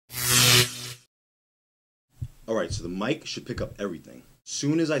Alright, so the mic should pick up everything.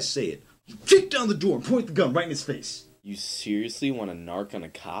 Soon as I say it, you kick down the door and point the gun right in his face. You seriously want to narc on a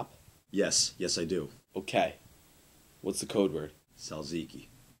cop? Yes, I do. Okay. What's the code word? Salziki.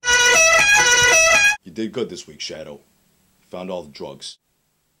 You did good this week, Shadow. You found all the drugs.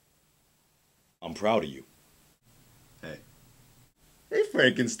 I'm proud of you. Hey. Hey,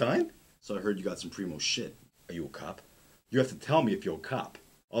 Frankenstein. So I heard you got some primo shit. Are you a cop? You have to tell me if you're a cop.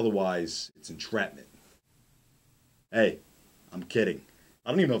 Otherwise, it's entrapment. Hey, I'm kidding.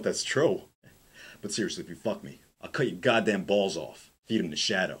 I don't even know if that's true. But seriously, if you fuck me, I'll cut your goddamn balls off. Feed them to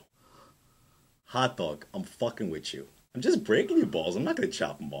Shadow. Hot dog, I'm fucking with you. I'm just breaking your balls. I'm not gonna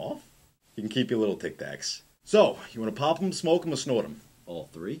chop them off. You can keep your little Tic Tacs. So, you wanna pop them, smoke them, or snort them? All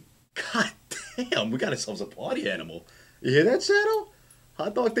three? God damn, we got ourselves a party animal. You hear that, Shadow?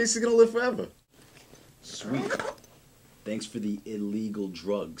 Hot dog thinks he's gonna live forever. Sweet. Thanks for the illegal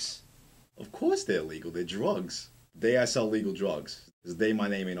drugs. Of course they're illegal. They're drugs. The day I sell legal drugs is the day my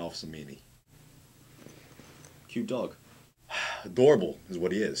name ain't Officer Meanie. Cute dog. Adorable is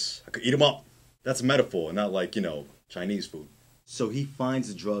what he is. I could eat him up. That's a metaphor, not like, Chinese food. So he finds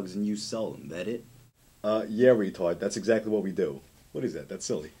the drugs and you sell them, that it? Yeah, retard. That's exactly what we do. What is that? That's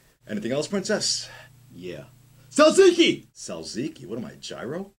silly. Anything else, princess? Yeah. Salziki! Salziki? What am I,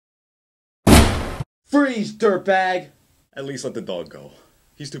 gyro? Freeze, dirtbag! At least let the dog go.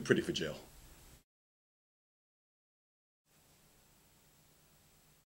 He's too pretty for jail.